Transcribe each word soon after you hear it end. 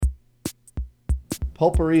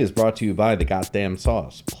Pulpery is brought to you by The Goddamn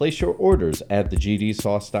Sauce. Place your orders at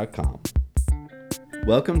thegdsauce.com.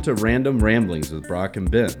 Welcome to Random Ramblings with Brock and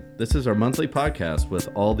Ben. This is our monthly podcast with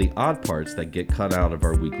all the odd parts that get cut out of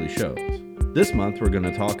our weekly shows. This month we're going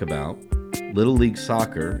to talk about Little League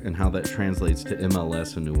Soccer and how that translates to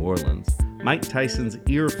MLS in New Orleans, Mike Tyson's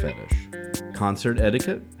ear fetish, concert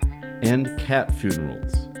etiquette, and cat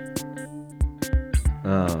funerals.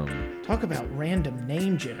 Talk about random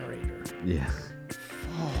name generator. Yeah.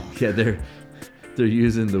 Yeah, they're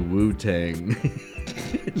using the Wu-Tang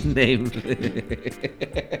name.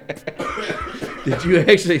 Did you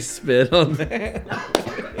actually spit on that?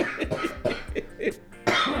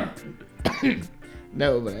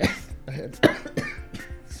 No, but I had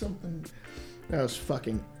something that was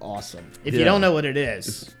fucking awesome. If you don't know what it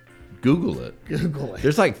is, Google it. Google it.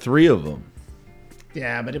 There's like 3 of them.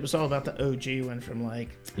 Yeah, but it was all about the OG one from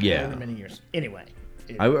however many years. Anyway,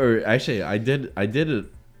 I did it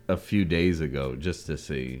a few days ago just to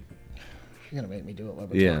see. You're gonna make me do it while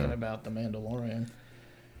we're talking about the Mandalorian.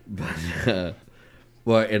 But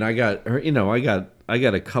well, and I got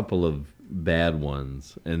a couple of bad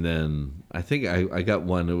ones, and then I think I got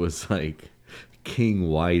one that was like King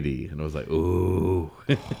Whitey, and I was like, ooh.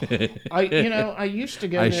 I used to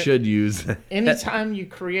go. I should use that. Anytime you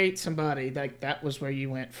create somebody, that was where you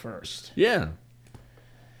went first. Yeah.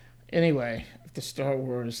 Anyway, the Star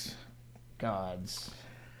Wars gods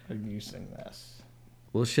are using this.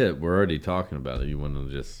 Well, shit, we're already talking about it. You want to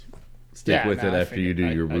just stick with it after you do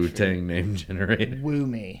your Wu-Tang name generator? Woo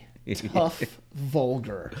me. Tough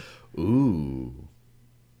Vulgar. Ooh.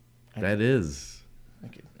 I'm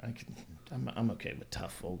okay with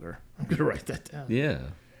Tough Vulgar. I'm going to write that down. Yeah.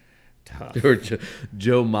 Tough. Or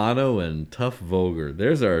Joe Mano and Tough Vulgar.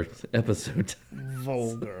 There's our episode.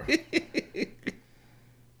 Vulgar.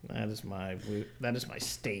 That is my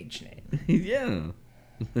stage name. Yeah.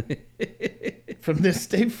 From this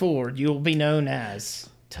day forward, you will be known as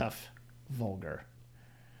Tough Vulgar.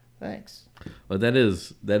 Thanks. Well, that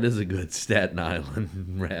is a good Staten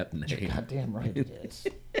Island rap name. You're goddamn right it is.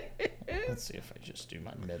 Let's see if I just do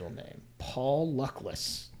my middle name. Paul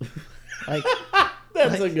Luckless.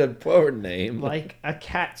 That's a good porn name. Like a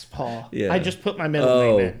cat's paw. Yeah. I just put my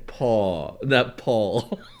middle name in. Paul. Not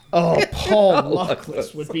Paul. Oh, Paul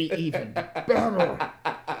Luckless would be even better.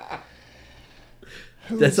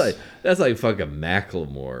 That's like fucking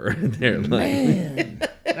Macklemore. There, Man,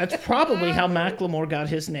 that's probably how Macklemore got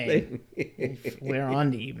his name. We're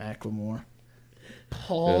on to you, Macklemore.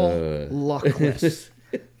 Paul Luckless.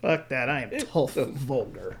 Fuck that. I am Tough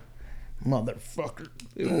Vulgar. Motherfucker.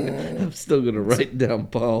 I'm still going to write down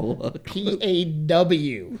Paul Luckless.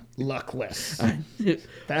 P-A-W Luckless.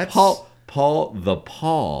 That's Paul the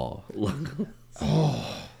Paul Luckless.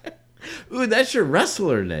 Oh. Ooh, that's your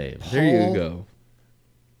wrestler name. Paul, there you go.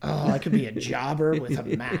 Oh, I could be a jobber with a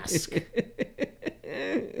mask.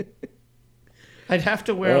 I'd have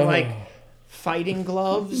to wear fighting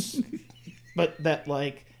gloves, but that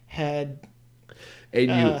had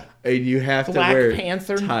and you have to Black wear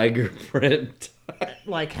Panther tiger print.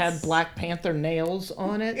 had Black Panther nails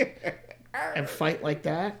on it and fight like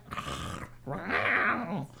that.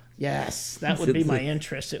 Yes, that would be my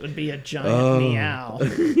interest. It would be a giant meow.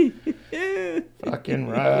 Fucking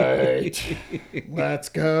right. Let's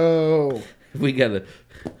go. We'd have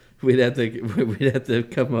to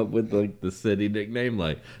come up with the city nickname,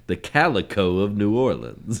 like the Calico of New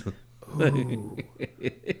Orleans.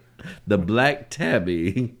 The Black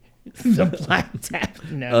Tabby. The Black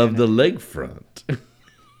Tabby. No, of the lakefront.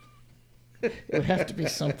 It would have to be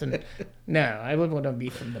something. No, I would want to be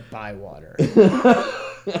from the Bywater.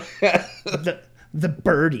 the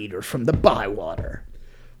bird eater from the Bywater.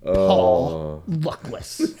 Paul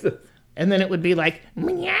Luckless. And then it would be like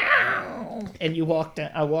meow. And you walk down.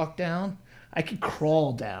 I walk down. I could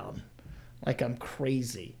crawl down like I'm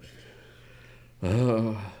crazy.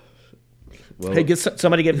 Well, Hey,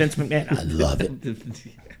 somebody get Vince McMahon. I love it.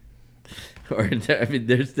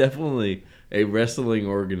 There's definitely a wrestling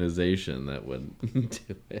organization that would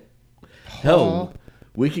do it. Hell,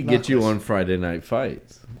 we could get you on Friday Night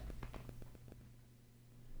Fights.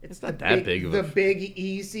 It's not that big of the Big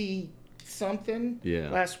Easy something. Yeah.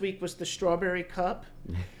 Last week was the Strawberry Cup.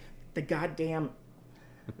 The goddamn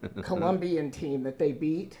Colombian team that they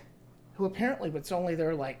beat, who apparently it's only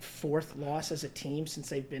their 4th loss as a team since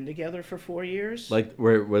they've been together for 4 years.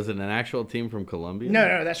 Where was it an actual team from Colombia?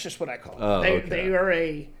 No, that's just what I call it. Oh, okay. They are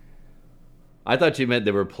a. I thought you meant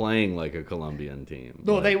they were playing like a Colombian team.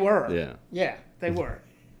 No, they were. Yeah. Yeah, they were.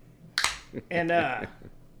 And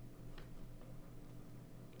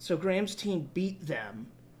so Graham's team beat them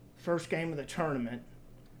first game of the tournament.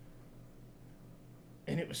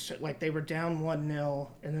 was like they were down 1-0,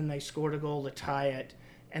 and then they scored a goal to tie it,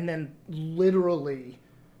 and then literally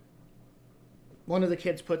one of the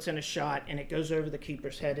kids puts in a shot, and it goes over the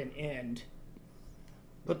keeper's head and end.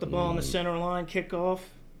 Put the ball in the center line, kick off,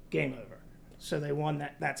 game over. So they won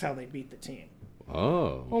that. That's how they beat the team.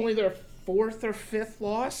 Oh. Only their 4th or 5th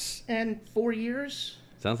loss in 4 years.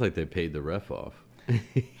 Sounds like they paid the ref off.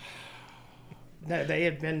 No, they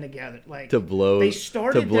had been together. Like to blow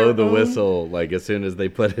the whistle like as soon as they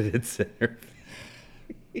put it in center.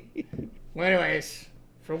 Well, anyways,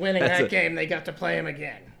 for winning that game, they got to play him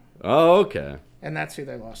again. Oh, okay. And that's who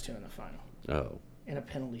they lost to in the final. Oh. In a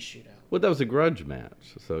penalty shootout. Well, that was a grudge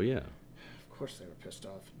match, so yeah. Of course they were pissed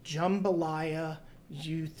off. Jambalaya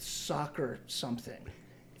Youth Soccer something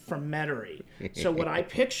from Metairie. So what I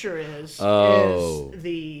picture is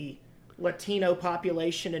the Latino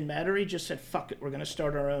population in Metairie just said, fuck it, we're going to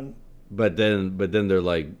start our own. But then they're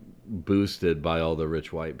like boosted by all the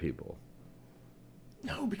rich white people.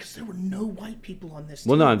 No, because there were no white people on this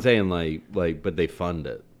team. Well, no, I'm saying like, but they fund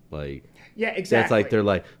it. Like, yeah, exactly. That's like they're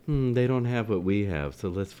like, they don't have what we have, so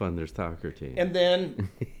let's fund their soccer team. And then,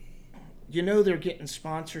 they're getting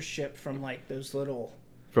sponsorship from like those little.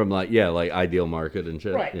 From like Ideal Market and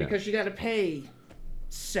shit. Right, yeah. because you got to pay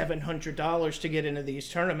 $700 to get into these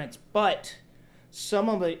tournaments, but some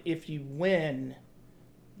of it, if you win,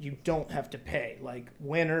 you don't have to pay. Like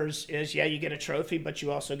winners is you get a trophy, but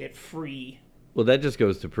you also get free. Well, that just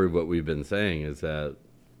goes to prove what we've been saying is that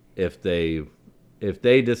if they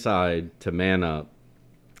decide to man up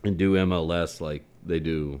and do MLS like they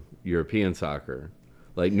do European soccer,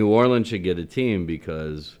 like New Orleans should get a team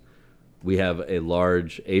because we have a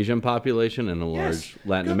large Asian population and a large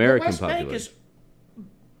Latin American West population. Bank is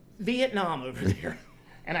Vietnam over there.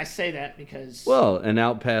 And I say that because... Well, and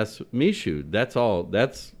out past Michoud, that's all.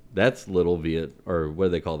 That's Little Viet, or what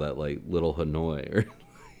do they call that? Like Little Hanoi. Or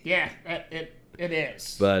yeah, it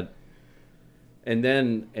is. But... And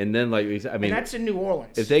then, like we said, I mean, and that's in New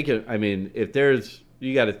Orleans. If they can, I mean, if there's,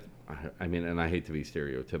 you got to, I mean, and I hate to be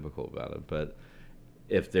stereotypical about it, but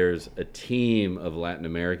if there's a team of Latin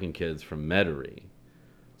American kids from Metairie,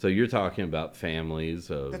 so you're talking about families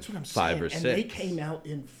of that's what I'm 5 saying. or 6. And they came out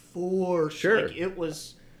in force. Sure. Like it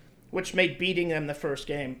was, which made beating them the first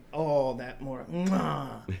game all that more.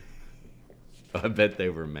 I bet they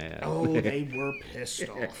were mad. Oh, they were pissed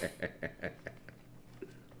off.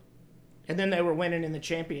 And then they were winning in the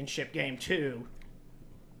championship game, too.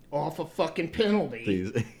 Off a fucking penalty.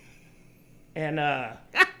 Please. And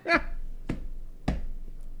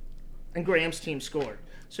Graham's team scored.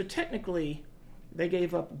 So technically, they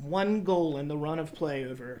gave up 1 goal in the run of play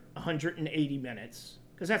over 180 minutes.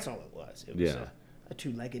 Because that's all it was. It was a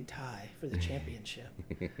 2-legged tie for the championship.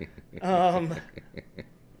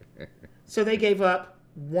 So they gave up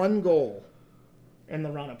 1 goal in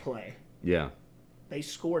the run of play. Yeah. They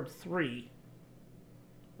scored 3,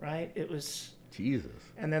 right? It was... Jesus.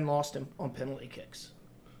 And then lost him on penalty kicks.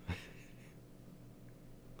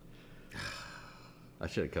 I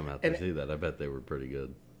should have come out to see that. I bet they were pretty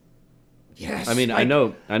good. Yes. I mean, like,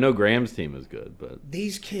 I know Graham's team is good, but...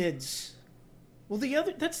 These kids... Well,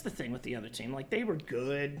 that's the thing with the other team. Like, they were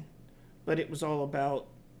good, but it was all about...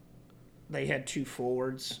 They had 2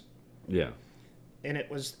 forwards. Yeah. And it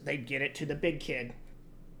was... They'd get it to the big kid,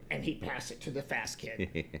 and he'd pass it to the fast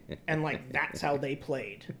kid. And, like, that's how they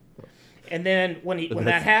played. And then when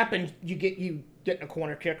that happened, you get a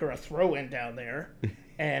corner kick or a throw-in down there,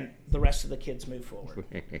 and the rest of the kids move forward.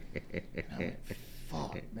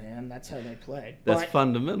 Fuck, man, that's how they played. That's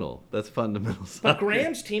fundamental. That's fundamental stuff. But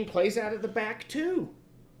Graham's team plays out of the back, too.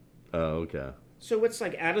 Oh, okay. So it's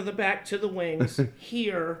like out of the back to the wings,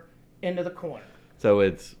 here, into the corner. So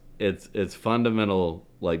it's fundamental,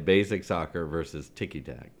 like basic soccer versus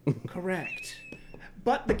ticky-tack. Correct.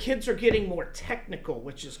 But the kids are getting more technical,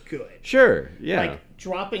 which is good. Sure, yeah. Like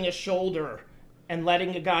dropping a shoulder and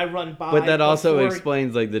letting a guy run by. But that also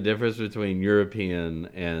explains like the difference between European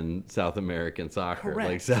and South American soccer. Correct.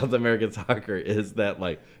 Like South American soccer is that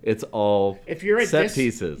like it's all if you're at set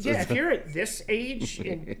pieces. Yeah, if you're at this age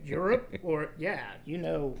in Europe, or you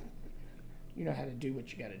know how to do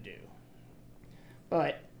what you got to do.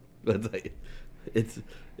 But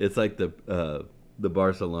it's like the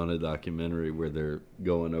Barcelona documentary where they're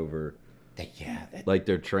going over like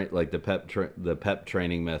their like the Pep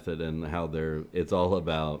training method and how it's all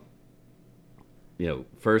about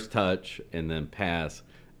first touch and then pass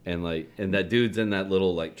and that dude's in that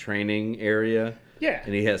little like training area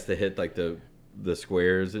and he has to hit like the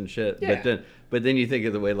squares and shit but then you think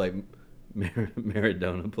of the way like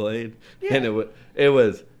Maradona played and it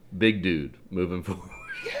was big dude moving forward.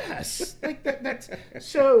 Yes, like that's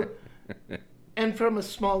so. And from a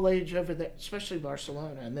small age over there, especially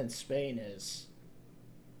Barcelona and then Spain, is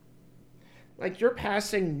like you're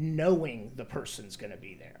passing knowing the person's going to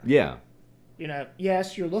be there. Yeah. You know,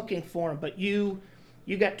 yes, you're looking for him, but you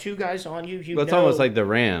got two guys on you. Well, it's almost like the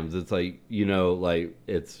Rams. It's like, like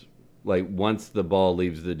it's like once the ball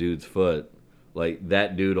leaves the dude's foot, like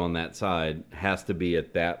that dude on that side has to be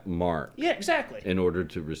at that mark. Yeah, exactly. In order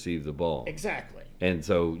to receive the ball. Exactly. And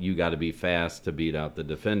so you got to be fast to beat out the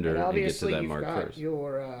defender and get to that mark first.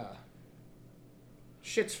 Your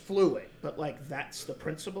shit's fluid, but like that's the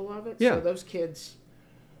principle of it. Yeah. So those kids,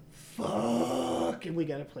 fuck, and we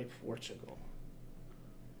got to play Portugal.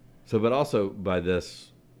 So, but also by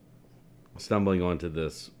this, stumbling onto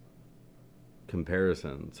this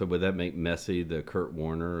comparison, so would that make Messi the Kurt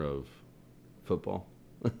Warner of football?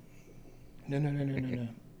 No.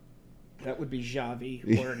 That would be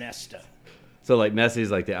Xavi or Ernesto. So, like,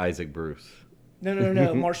 Messi's like the Isaac Bruce.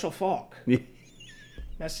 No. Marshall Faulk.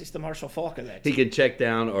 Messi's the Marshall Faulk of that team. He can check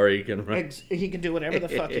down or he can run. He can do whatever the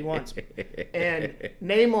fuck he wants. And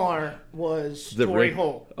Neymar was Torrey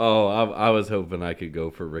Holt. Oh, I was hoping I could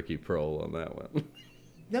go for Ricky Prohl on that one.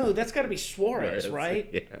 No, that's got to be Suarez, right?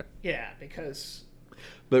 Yeah. Yeah, because...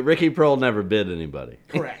 But Ricky Prohl never bit anybody.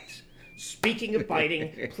 Correct. Speaking of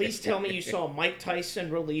biting, please tell me you saw Mike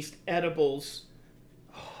Tyson released edibles.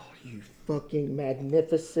 Oh, you fucking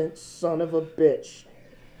magnificent son of a bitch.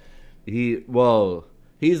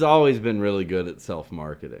 He's always been really good at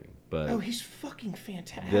self-marketing, but he's fucking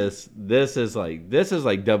fantastic. This is like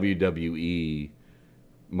WWE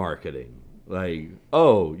marketing. Like,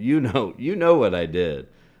 oh, you know what I did.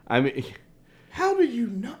 I mean, how do you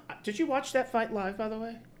not? Did you watch that fight live, by the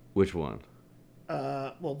way? Which one?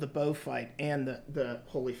 Well, the Bo fight and the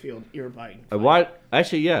Holyfield ear biting.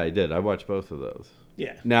 Actually, yeah, I did. I watched both of those.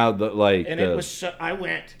 Yeah. Now it was so, I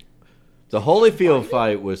went. The Holyfield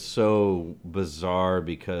fight was so bizarre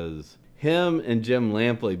because him and Jim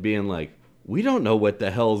Lampley being like, we don't know what the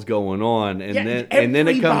hell's going on, and then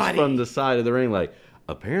it comes from the side of the ring like,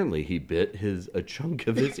 apparently he bit a chunk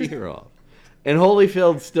of his ear off, and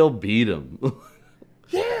Holyfield still beat him.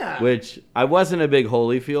 Yeah. Which I wasn't a big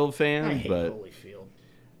Holyfield fan, I hate but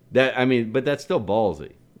Holyfield. But that's still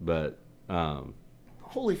ballsy. But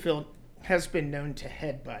Holyfield has been known to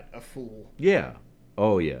headbutt a fool. Yeah.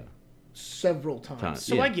 Oh yeah. Several times.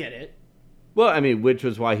 So yeah. I get it. Well, I mean, which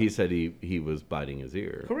was why he said he was biting his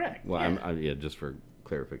ear. Correct. Well, yeah. Just for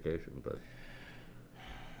clarification, but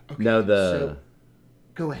okay, no, so,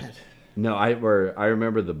 go ahead. No, I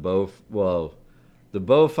remember the Bo. Well, the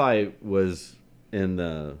Bo fight was in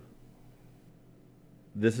the.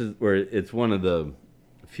 This is where it's one of the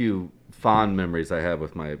few fond memories I have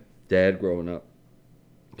with my dad growing up,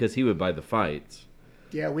 because he would buy the fights.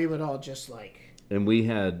 Yeah, we would all just like. And we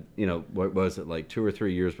had, what was it, like 2 or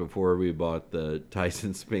 3 years before we bought the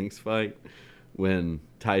Tyson Spinks fight, when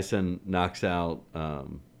Tyson knocks out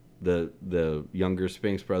the younger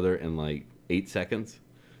Spinks brother in like 8 seconds.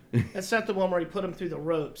 That's not the one where he put him through the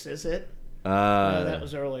ropes, is it? No, that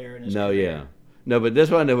was earlier in his career. Yeah. No, but this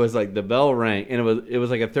one, it was like the bell rang, and it was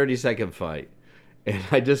like a 30-second fight. And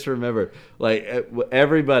I just remember, like,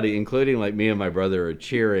 everybody, including like me and my brother, are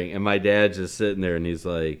cheering, and my dad's just sitting there, and he's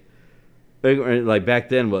like back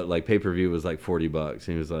then, pay-per-view was like $40, and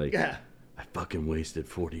he was like, yeah, I fucking wasted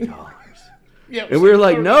 $40. Yeah, and we were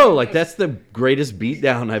like, no, like that's the greatest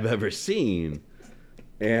beatdown I've ever seen.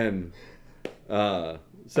 And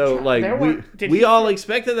so like we all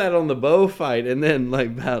expected that on the Bo fight, and then like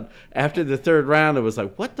about after the third round, it was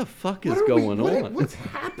like, what the fuck is going on? What's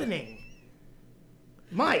happening,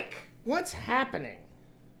 Mike? What's happening?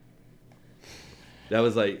 That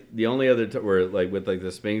was like the only other where like with like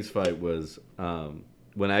the Spinks fight was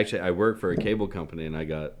when actually I worked for a cable company, and I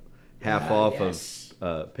got half off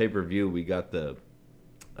of pay-per-view. We got the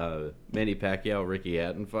Manny Pacquiao Ricky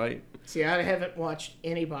Hatton fight. See, I haven't watched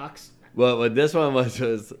any box. Well, what this one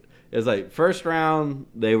was like first round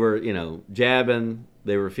they were jabbing,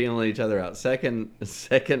 they were feeling each other out. Second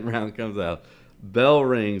round comes out, bell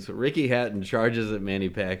rings, Ricky Hatton charges at Manny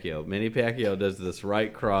Pacquiao. Manny Pacquiao does this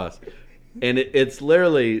right cross. And it's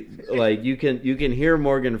literally like you can hear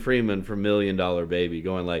Morgan Freeman from $1 Million Baby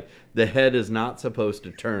going like, the head is not supposed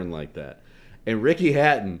to turn like that. And Ricky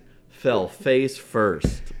Hatton fell face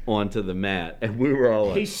first onto the mat, and we were all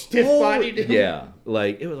like, he stiff-bodied him. Yeah,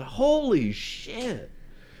 like it was holy shit.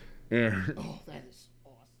 Yeah. Oh, that is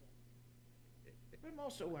awesome. I'm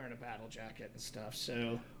also wearing a battle jacket and stuff,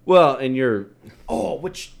 so. Well, and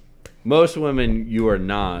which most women you are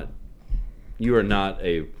not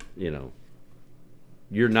a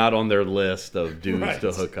you're not on their list of dudes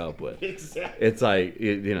to hook up with. Exactly. It's like,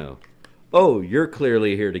 oh, you're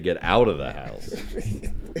clearly here to get out of the house,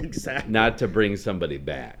 Exactly. not to bring somebody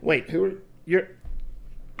back. Wait, you're...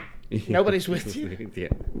 Nobody's with you? Yeah.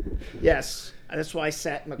 Yes. That's why I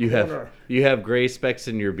sat in the You corner. you have gray specks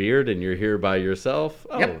in your beard, and you're here by yourself.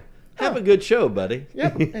 Oh, Yep. have a good show, buddy.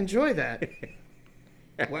 Yep, enjoy that.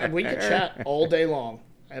 Well, we could chat all day long,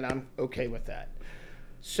 and I'm okay with that.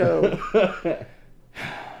 So,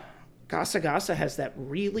 Gasa Gasa has that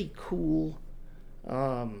really cool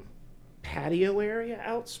patio area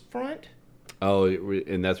out front. Oh,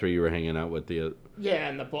 and that's where you were hanging out with the. Yeah,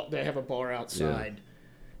 and they have a bar outside.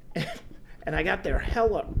 Yeah. And I got there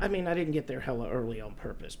hella... I mean, I didn't get there hella early on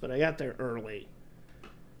purpose, but I got there early.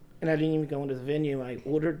 And I didn't even go into the venue. I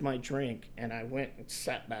ordered my drink, and I went and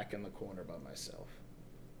sat back in the corner by myself.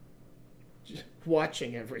 Just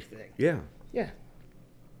watching everything. Yeah. Yeah.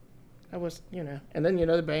 I was, And then,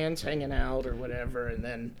 the band's hanging out or whatever, and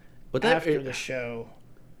then after the show...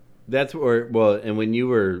 That's where... Well, and when you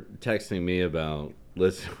were texting me about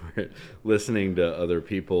listening to other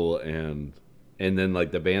people and then, like,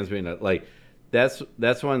 the band's being... Like, that's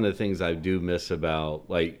one of the things I do miss about,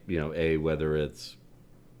 like, whether it's...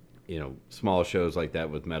 small shows like that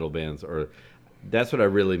with metal bands, or that's what I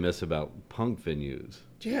really miss about punk venues.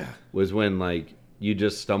 Yeah. Was when, like, you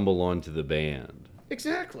just stumble onto the band.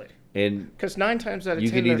 Exactly. And because 9 times out of 10...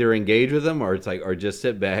 You could either engage with them or just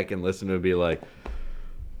sit back and listen to it and be like,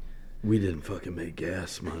 we didn't fucking make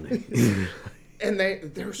gas money. And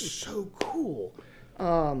they're so cool.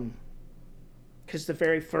 Because the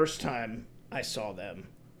very first time I saw them,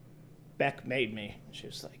 Beck made me. She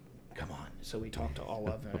was like, come on. So we talked to all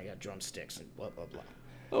of them. I got drumsticks and blah, blah, blah.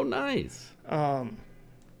 Oh, nice.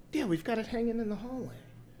 Yeah, we've got it hanging in the hallway.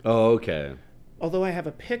 Oh, okay. Although I have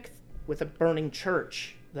a pic with a burning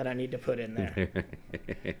church that I need to put in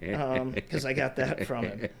there. Because I got that from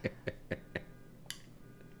him.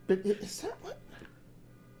 But is that what?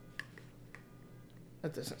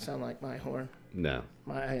 That doesn't sound like my horn. No.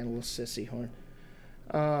 My little sissy horn.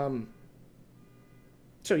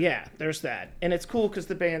 So yeah, there's that. And it's cool because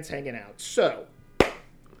the band's hanging out. So,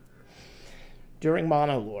 during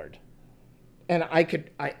Monolord, and my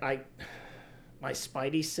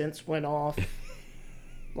spidey sense went off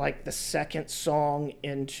like the second song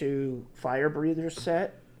into Fire Breather's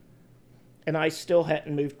set. And I still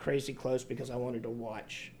hadn't moved crazy close because I wanted to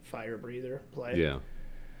watch Fire Breather play. Yeah.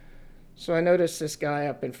 So I noticed this guy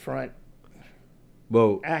up in front.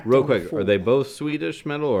 Well, real quick, are they both Swedish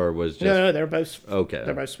metal or was just... No, they're both... Okay.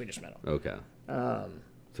 They're both Swedish metal. Okay.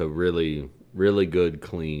 So really, really good,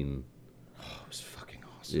 clean... Oh, it was fucking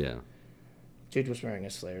awesome. Yeah. Dude was wearing a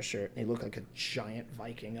Slayer shirt, and he looked like a giant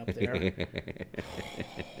Viking up there.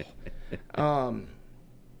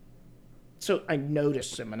 So I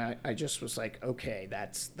noticed him, and I just was like, okay,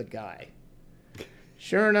 that's the guy.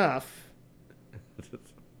 Sure enough...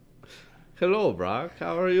 Hello, Brock.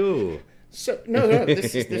 How are you? So no,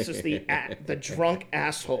 this is the drunk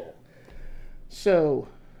asshole. So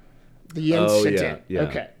the incident. Yeah.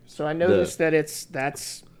 Okay. So I noticed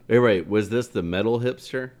that's. Hey, wait, was this the metal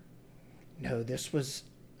hipster? No, this was.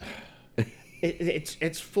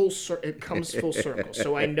 It's full. It comes full circle.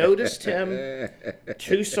 So I noticed him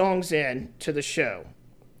 2 songs in to the show,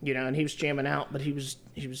 and he was jamming out, but he was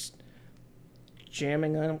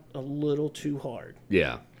jamming on a little too hard.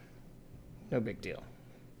 Yeah. No big deal.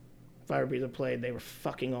 Fire Breather played. They were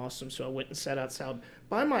fucking awesome. So I went and sat outside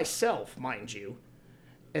by myself, mind you.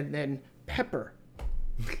 And then Pepper.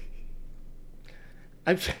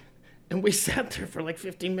 And we sat there for like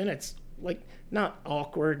 15 minutes. Like, not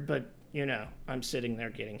awkward, but, I'm sitting there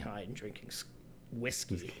getting high and drinking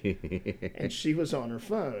whiskey. And she was on her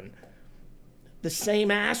phone. The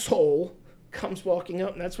same asshole comes walking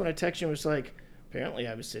up, and that's when I texted you and was like, apparently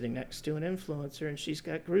I was sitting next to an influencer, and she's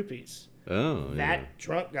got groupies. Oh, That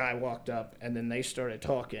drunk guy walked up, and then they started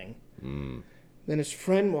talking. Then his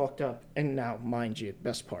friend walked up, and now, mind you,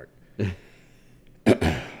 best part.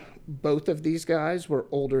 Both of these guys were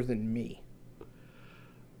older than me.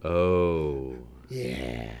 Oh.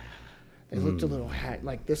 Yeah. They looked a little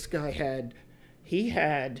like this guy had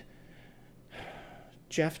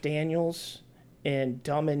Jeff Daniels and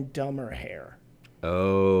Dumb and Dumber hair.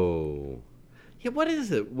 Oh. Yeah, what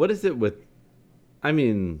is it? What is it with... I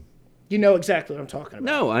mean... You know exactly what I'm talking about.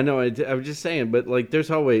 No, I know. I was just saying, but like,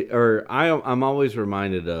 there's always, I'm always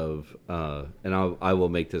reminded of, and I will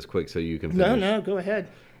make this quick so you can finish. No, go ahead.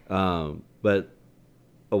 But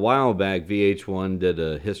a while back, VH1 did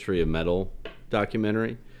a history of metal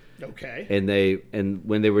documentary. Okay. And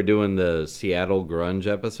when they were doing the Seattle grunge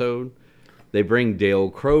episode, they bring Dale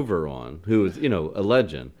Crover on, who is, a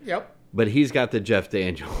legend. Yep. But he's got the Jeff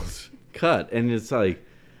Daniels cut, and it's like,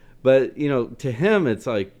 But, to him, it's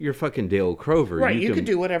like, you're fucking Dale Crover. Right, you can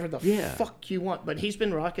do whatever the fuck you want. But he's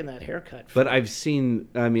been rocking that haircut. But I've seen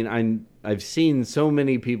so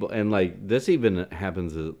many people, and, like, this even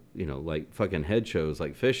happens at, like, fucking head shows,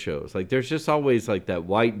 like fish shows. Like, there's just always, like, that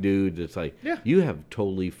white dude that's like, you have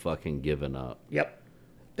totally fucking given up. Yep.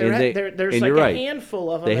 There's like a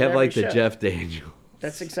handful of them. They have, like, show. the Jeff Daniels.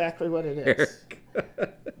 That's exactly what it is.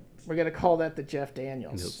 We're going to call that the Jeff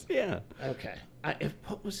Daniels. Yeah. Okay.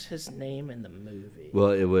 What was his name in the movie?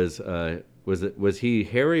 Well, it was he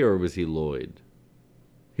Harry or was he Lloyd?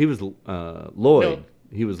 He was Lloyd. No.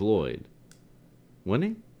 He was Lloyd. Wasn't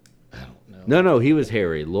he? I don't know. No, he was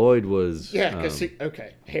Harry. Lloyd was... Yeah, because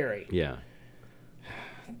Harry. Yeah.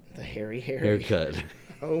 The Harry. Haircut.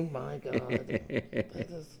 Oh, my God.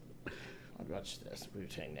 Watch this.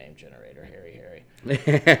 Wu-Tang name generator, Harry.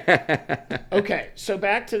 Okay, so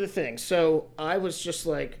back to the thing. So I was just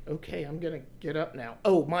like, okay, I'm going to get up now.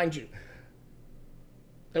 Oh, mind you,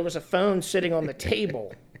 there was a phone sitting on the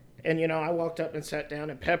table. And, I walked up and sat down,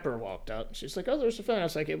 and Pepper walked up. She's like, oh, there's a phone. I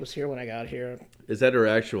was like, it was here when I got here. Is that her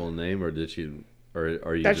actual name, or did she... Or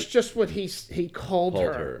are you... That's just what he called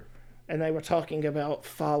her. And they were talking about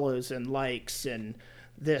follows and likes and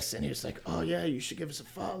this. And he was like, oh, yeah, you should give us a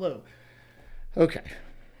follow. Okay,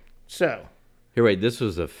 so... Here, wait, this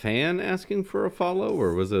was a fan asking for a follow,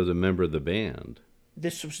 or was it a member of the band?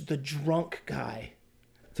 This was the drunk guy.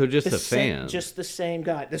 So just a fan? Just the same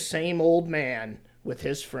guy, the same old man with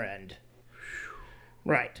his friend.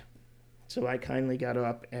 Right. So I kindly got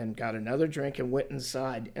up and got another drink and went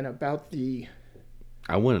inside, and about the...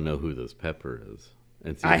 I want to know who this Pepper is.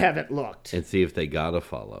 And see I haven't looked. And see if they got a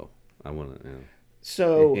follow. I want to know.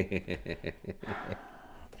 So...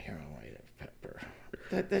 Pepper.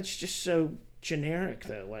 That's just so generic,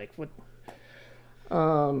 though. Like, what...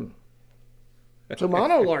 So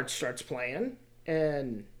Monolord starts playing,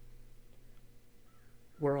 and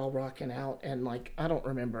we're all rocking out, and, like, I don't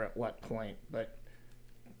remember at what point, but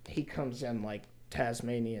he comes in like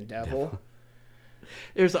Tasmanian Devil.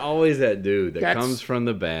 There's always that dude that comes from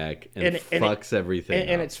the back and fucks everything up.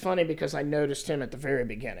 And it's funny because I noticed him at the very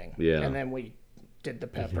beginning. Yeah. And then we did the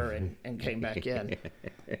Pepper and came back in.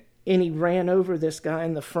 And he ran over this guy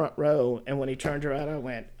in the front row, and when he turned around, I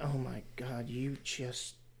went, oh, my God, you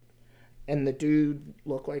just... And the dude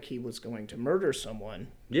looked like he was going to murder someone.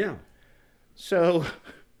 Yeah. So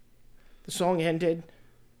the song ended.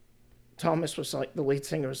 Thomas was like, the lead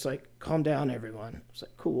singer was like, calm down, everyone. I was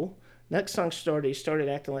like, cool. Next song started, he started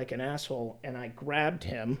acting like an asshole, and I grabbed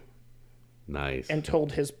him. Nice. And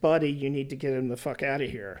told his buddy, you need to get him the fuck out of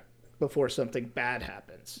here before something bad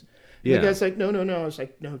happens. Yeah. The guy's like, no. I was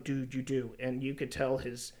like, no, dude, you do. And you could tell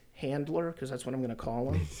his handler, because that's what I'm going to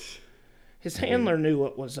call him. His handler knew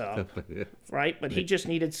what was up, right? But he just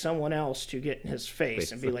needed someone else to get in his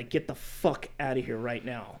face and be like, get the fuck out of here right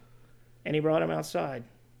now. And he brought him outside.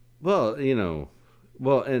 Well,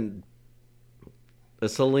 and a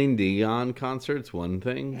Celine Dion concert's one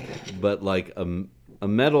thing, but like a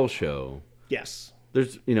metal show. Yes.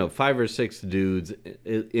 There's, 5 or 6 dudes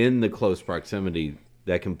in the close proximity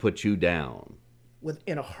that can put you down.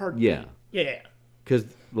 In a heartbeat. Yeah. Yeah. Because,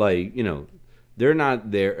 they're not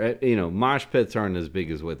there. Mosh pits aren't as big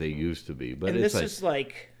as what they used to be. But and this is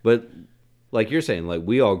like... But, like you're saying,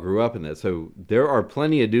 we all grew up in that. So there are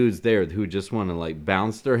plenty of dudes there who just want to,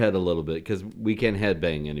 bounce their head a little bit because we can't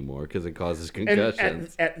headbang anymore because it causes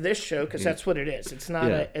concussions. At this show, because that's what it is. It's not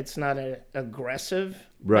an aggressive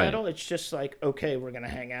battle. It's just like, okay, we're going to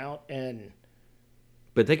hang out and...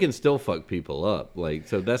 But they can still fuck people up.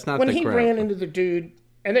 So that's not when the he crap. Ran into the dude,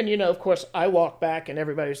 and then, of course, I walked back and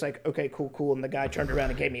everybody was like, okay, cool. And the guy turned around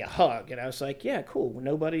and gave me a hug. And I was like, yeah, cool. I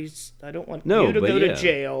don't want you to go to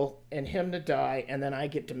jail and him to die, and then I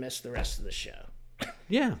get to miss the rest of the show.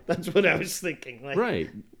 Yeah. That's what I was thinking. Right.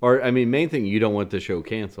 Or, main thing, you don't want the show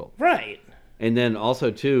canceled. Right. And then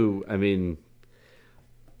also, too,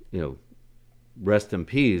 rest in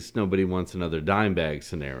peace, nobody wants another dime bag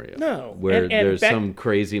scenario. No. Where there's some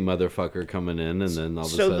crazy motherfucker coming in and then all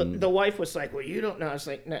of a sudden... So the wife was like, well, you don't know. I was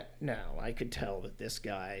like, no, I could tell that this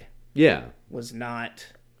guy was not...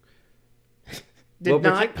 did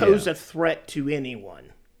not pose a threat to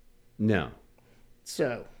anyone. No.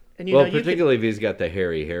 So... And particularly if he's got the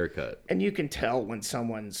hairy haircut. And you can tell when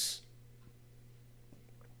someone's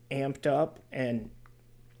amped up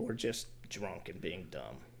or just drunk and being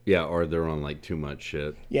dumb. Yeah, or they're on too much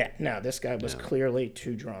shit. Yeah, no, this guy was clearly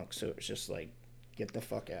too drunk, so it was just like, get the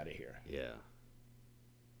fuck out of here. Yeah.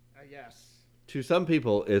 Yes. To some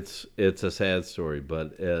people, it's a sad story,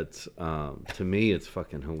 but it's to me, it's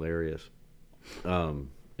fucking hilarious. And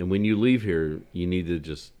when you leave here, you need to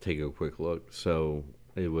just take a quick look. So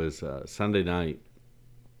it was Sunday night.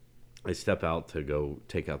 I step out to go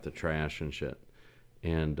take out the trash and shit.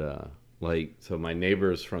 And, so my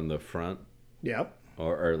neighbors from the front, Yep.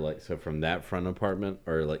 or like, so from that front apartment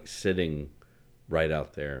are like sitting right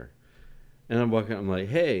out there. And I'm walking, I'm like,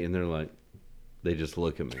 hey. And they're like, they just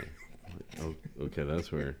look at me. I'm like, oh, okay,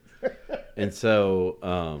 that's weird. And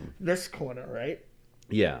so, This corner, right?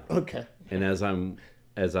 yeah. Okay. And as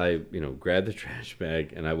I grab the trash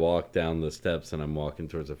bag and I walk down the steps and I'm walking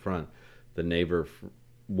towards the front,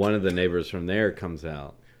 one of the neighbors from there comes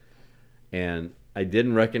out, and I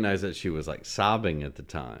didn't recognize that she was like sobbing at the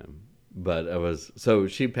time, but so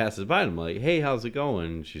she passes by and I'm like, hey, how's it going?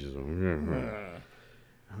 And she's just, I'm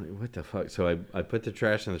like, what the fuck? So I put the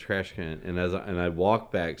trash in the trash can, and I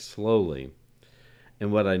walk back slowly,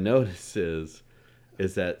 and what I notice is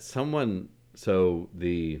that so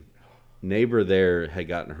the neighbor there had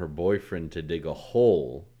gotten her boyfriend to dig a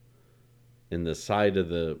hole in the side of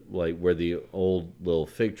the, like, where the old little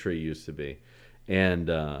fig tree used to be. And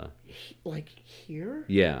Like here?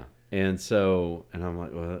 yeah. And I'm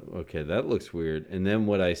like, well, okay, that looks weird. And then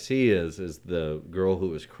what I see is the girl who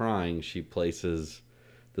was crying, she places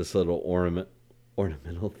this little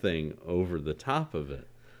ornamental thing over the top of it.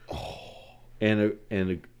 Oh.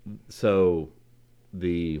 And so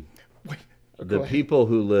the people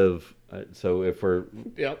who live, so if we're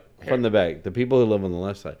from the back, the people who live on the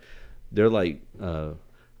left side, they're like,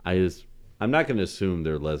 I'm not going to assume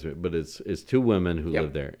they're lesbian, but it's two women who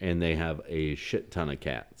live there, and they have a shit ton of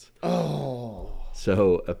cats. Oh.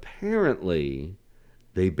 So apparently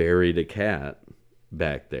they buried a cat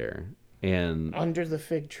back there, and under the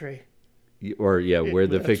fig tree. Where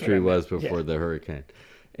the fig tree was before the hurricane.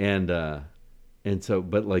 And so,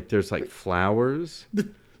 but like, there's like flowers.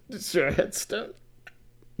 Is there a headstone?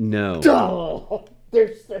 No. Oh,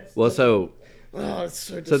 there's this. Well, so it's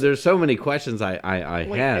so there's so many questions I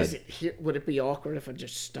had. Is it here? Would it be awkward if I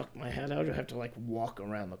just stuck my head out, or have to like walk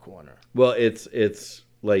around the corner? Well, it's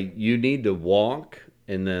like you need to walk,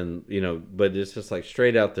 and then but it's just like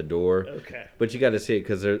straight out the door. Okay. But you got to see it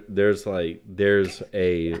because there's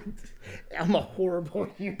a. I'm a horrible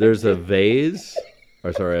human. There's a vase,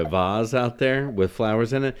 a vase out there with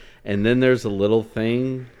flowers in it, and then there's a little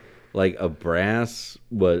thing, like a brass,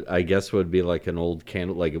 what I guess would be like an old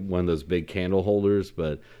candle, like one of those big candle holders,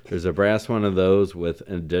 but there's a brass one of those with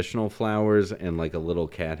additional flowers and like a little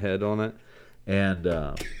cat head on it.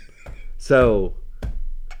 And so,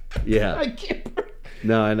 yeah. I can't.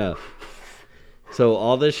 No, I know. So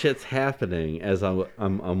all this shit's happening as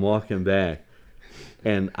I'm walking back,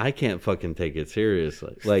 and I can't fucking take it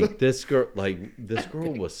seriously. Like this girl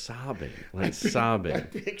was sobbing, sobbing. I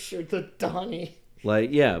pictured the Donnie.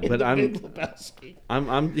 Like, yeah, but I'm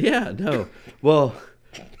yeah, no. Well,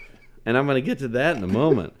 and I'm going to get to that in a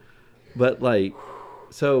moment. But like,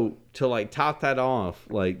 so to like top that off,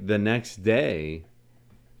 like the next day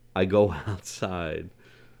I go outside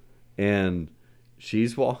and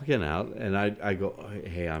she's walking out and I go,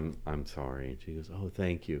 hey, I'm sorry. And she goes, oh,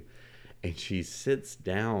 thank you. And she sits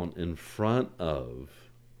down in front of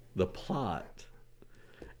the plot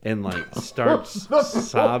and like starts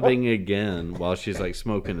sobbing again while she's like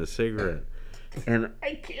smoking a cigarette. And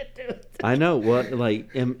I can't do it. I know. Well,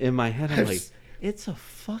 like in my head, I'm like, it's a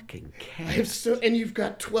fucking cat. And you've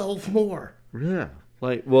got 12 more. Yeah.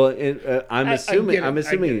 Like, well, I'm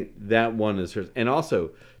assuming that one is hers. And also,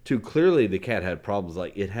 too, clearly the cat had problems.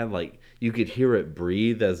 Like, it had like, you could hear it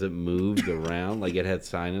breathe as it moved around. Like, it had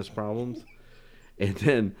sinus problems. And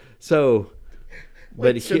then, so...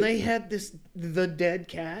 Wait, so they had the dead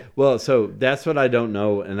cat? Well, so that's what I don't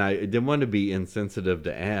know, and I didn't want to be insensitive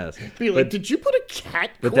to ask. Did you put a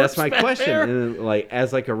cat? But that's my question. There? And like,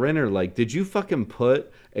 as like a renter, like, did you fucking put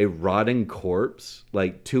a rotting corpse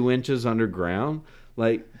like 2 inches underground?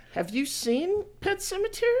 Like, have you seen Pet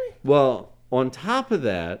Sematary? Well, on top of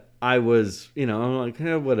that, I was, I'm like,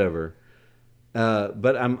 whatever.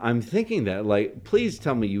 But I'm thinking that, like, please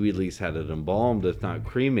tell me you at least had it embalmed, if not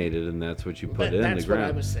cremated, and that's what you put in the ground. That's what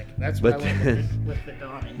I was thinking. That's what I went with the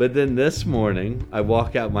Donnie. But then this morning, I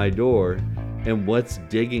walk out my door, and what's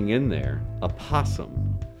digging in there? A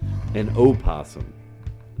possum. An opossum.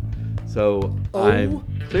 So I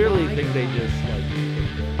clearly think they just, like...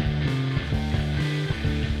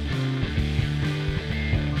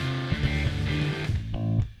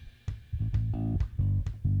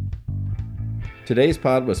 Today's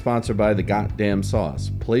pod was sponsored by The Goddamn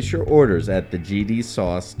Sauce. Place your orders at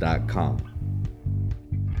thegdsauce.com.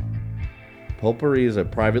 Pulpery is a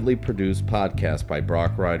privately produced podcast by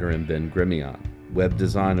Brock Ryder and Ben Grimion. Web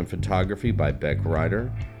design and photography by Beck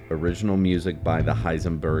Ryder. Original music by the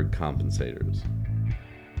Heisenberg Compensators.